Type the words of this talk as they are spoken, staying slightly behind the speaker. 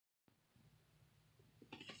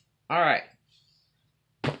Alright,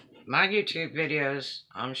 my YouTube videos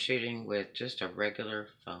I'm shooting with just a regular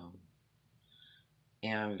phone.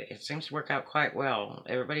 And it seems to work out quite well.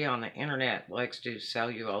 Everybody on the internet likes to sell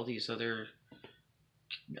you all these other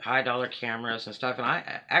high dollar cameras and stuff. And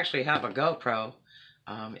I actually have a GoPro.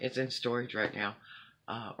 It's in storage right now.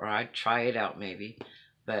 Or I'd try it out maybe.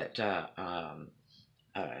 But uh,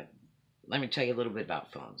 let me tell you a little bit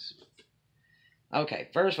about phones. Okay,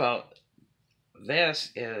 first of all,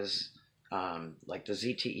 this is like the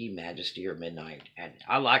ZTE Majesty or Midnight, and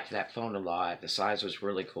I liked that phone a lot. The size was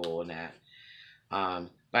really cool and that,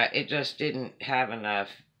 but it just didn't have enough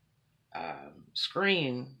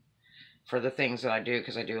screen for the things that I do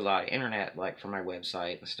because I do a lot of internet, like for my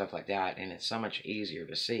website and stuff like that, and it's so much easier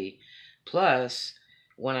to see. Plus,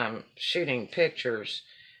 when I'm shooting pictures,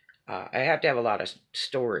 I have to have a lot of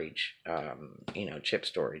storage, chip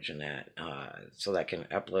storage and that, so that I can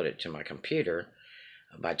upload it to my computer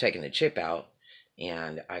by taking the chip out,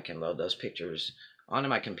 and I can load those pictures onto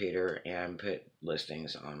my computer and put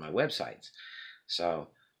listings on my websites. So,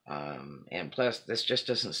 and plus, this just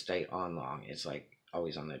doesn't stay on long. It's like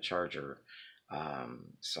always on the charger.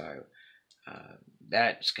 So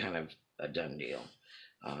that's kind of a done deal.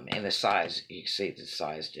 And the size, you can see the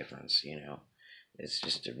size difference, It's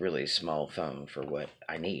just a really small phone for what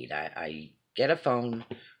I need. I get a phone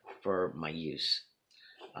for my use.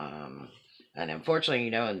 And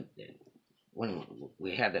unfortunately, when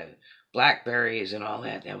we had the Blackberries and all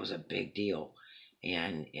that, that was a big deal.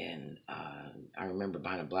 And I remember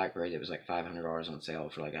buying a Blackberry that was like $500 on sale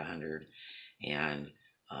for like $100. And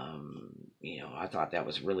I thought that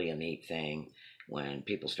was really a neat thing when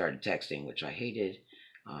people started texting, which I hated.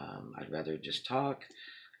 I'd rather just talk.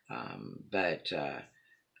 But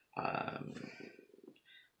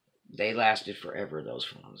they lasted forever, those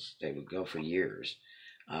phones. They would go for years.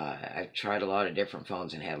 I've tried a lot of different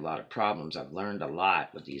phones and had a lot of problems. I've learned a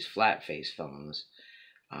lot with these flat face phones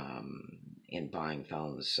in buying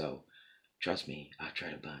phones. So trust me, I've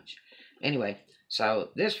tried a bunch. Anyway, so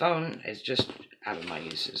this phone is just out of my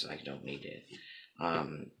uses. I don't need it.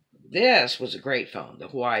 This was a great phone, the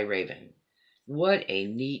Hawaii Raven. What a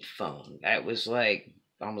neat phone. That was like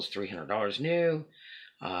almost $300 new.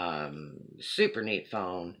 Super neat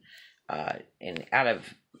phone. And out of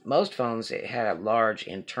most phones, it had a large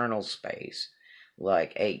internal space,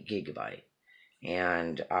 like 8 gigabyte.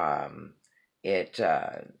 And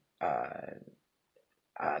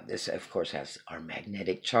this, of course, has our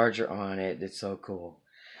magnetic charger on it. It's so cool.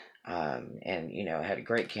 And, it had a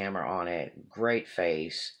great camera on it, great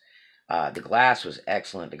face. The glass was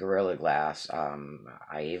excellent, the Gorilla Glass.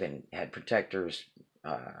 I even had protectors.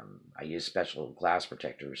 I used special glass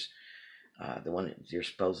protectors. The one that you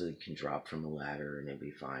supposedly can drop from a ladder and it'd be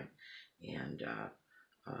fine. And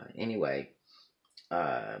anyway,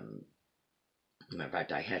 matter of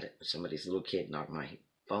fact, I had somebody's little kid knock my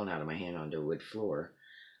phone out of my hand onto a wood floor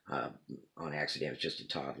on accident. It was just a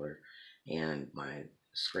toddler, and my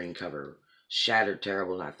screen cover shattered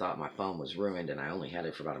terrible, and I thought my phone was ruined, and I only had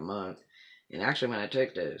it for about a month. And actually, when I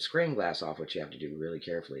took the screen glass off, which you have to do really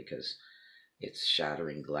carefully because it's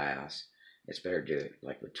shattering glass, it's better to do it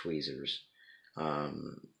like with tweezers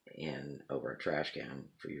and over a trash can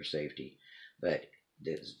for your safety. But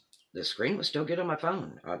the screen was still good on my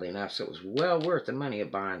phone, oddly enough, so it was well worth the money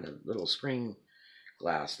of buying the little screen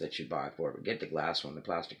glass that you buy for it. But get the glass one, the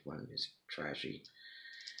plastic one is trashy.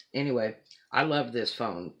 Anyway, I love this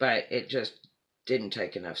phone, but it just didn't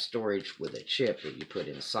take enough storage with a chip that you put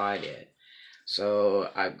inside it. So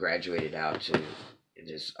I graduated out to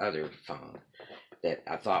this other phone that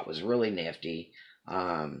I thought was really nifty.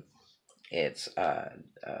 It's the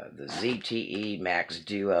ZTE Max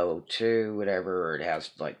Duo 2, whatever. It has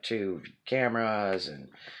like 2 cameras, and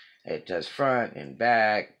it does front and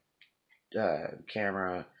back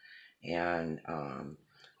camera, and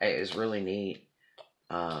it is really neat.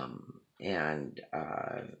 And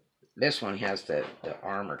this one has the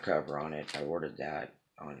armor cover on it. I ordered that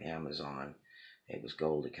on Amazon. It was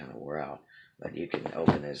gold, it kind of wore out. But you can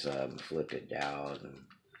open this up and flip it down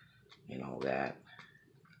and all that.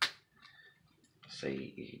 So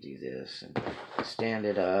you can do this and stand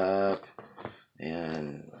it up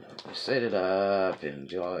and sit it up and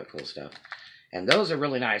do all that cool stuff. And those are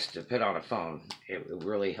really nice to put on a phone. It will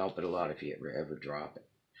really help it a lot if you ever drop it.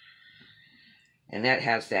 And that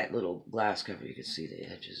has that little glass cover. You can see the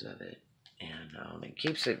edges of it. And it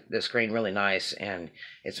keeps the screen really nice. And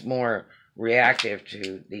it's more reactive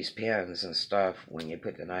to these pins and stuff when you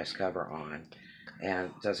put the nice cover on. And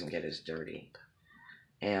it doesn't get as dirty.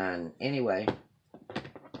 And anyway,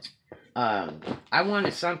 I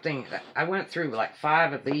wanted something. I went through like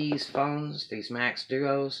 5 of these phones, these Max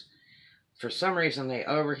Duos. for some reason they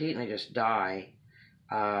overheat and they just die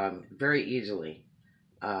very easily.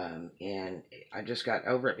 And I just got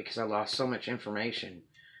over it because I lost so much information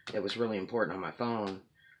that was really important on my phone.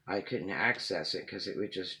 I couldn't access it because it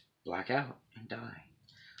would just black out and die.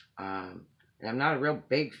 And I'm not a real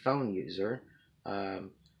big phone user,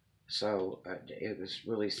 so it was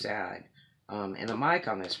really sad. And the mic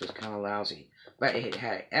on this was kind of lousy, but it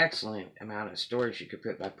had an excellent amount of storage you could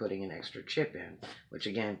put by putting an extra chip in, which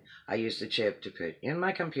again, I used the chip to put in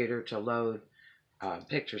my computer to load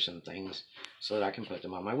pictures and things so that I can put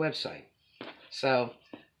them on my website. So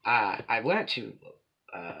I went to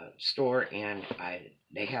a store and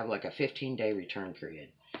they have like a 15-day return period.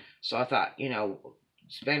 So I thought, you know,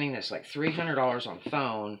 spending this like $300 on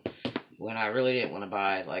phone when I really didn't want to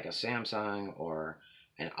buy like a Samsung or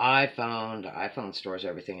an iPhone. The iPhone stores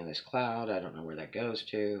everything in this cloud. I don't know where that goes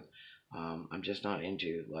to. I'm just not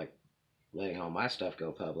into like letting all my stuff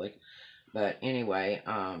go public. But anyway,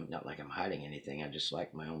 not like I'm hiding anything. I just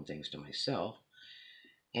like my own things to myself.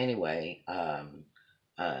 Anyway, I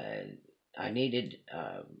needed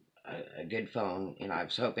a good phone, and I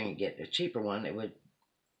was hoping to get a cheaper one that would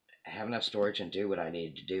have enough storage and do what I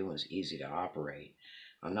needed to do and was easy to operate.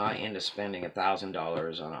 I'm not into spending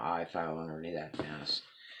 $1,000 on an iPhone or any of that mess.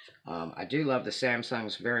 I do love the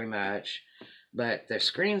Samsungs very much, but the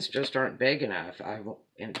screens just aren't big enough.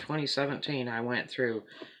 In 2017, I went through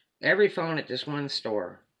every phone at this one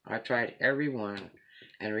store. I tried every one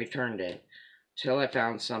and returned it till I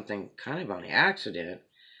found something kind of on accident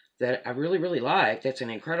that I really, really like. That's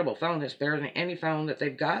an incredible phone. That's better than any phone that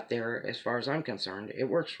they've got there, as far as I'm concerned. It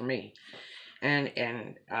works for me. And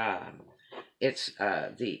it's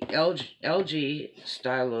the LG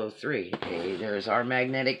Stylo 3. Okay, there's our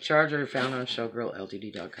magnetic charger found on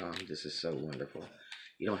showgirlltd.com. This is so wonderful.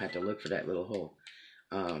 You don't have to look for that little hole.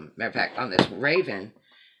 Matter of fact, on this Raven,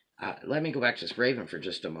 let me go back to this Raven for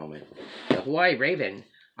just a moment. The Hawaii Raven,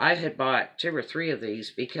 I had bought 2 or 3 of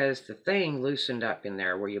these because the thing loosened up in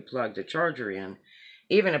there where you plug the charger in.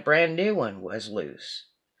 Even a brand new one was loose.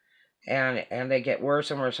 And they get worse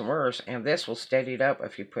and worse and worse. And this will steady it up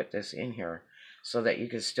if you put this in here so that you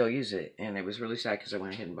can still use it. And it was really sad because I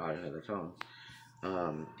went ahead and bought another phone.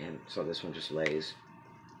 And so this one just lays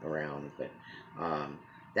around. But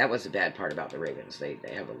that was the bad part about the Ravens. They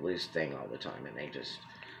have a loose thing all the time, and they just...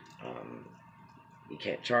 you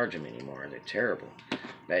can't charge them anymore. They're terrible.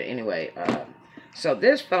 But anyway, so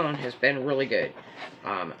this phone has been really good.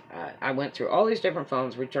 I went through all these different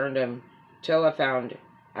phones, returned them, till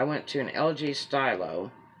I went to an LG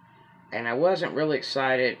Stylo, and I wasn't really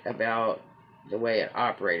excited about the way it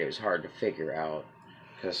operated. It was hard to figure out,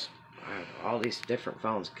 because all these different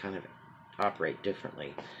phones kind of operate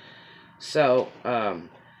differently. So,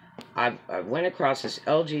 I went across this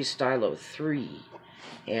LG Stylo 3,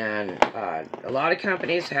 and a lot of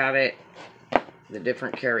companies have it, the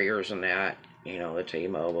different carriers and that, you know, the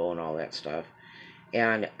T-Mobile and all that stuff.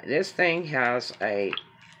 And this thing has a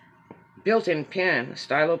built-in pen,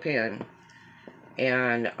 stylo pen,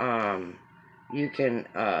 and you can,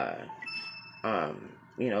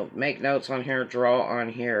 you know, make notes on here, draw on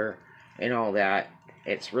here, and all that.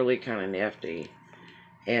 It's really kind of nifty.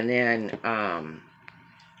 And then,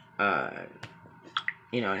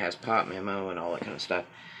 you know, it has pop memo and all that kind of stuff.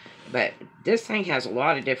 But this thing has a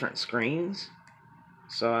lot of different screens.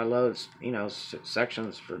 So I load, you know,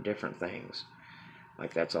 sections for different things.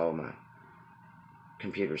 Like that's all my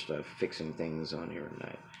computer stuff, fixing things on here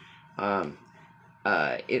and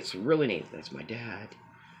that. It's really neat. That's my dad.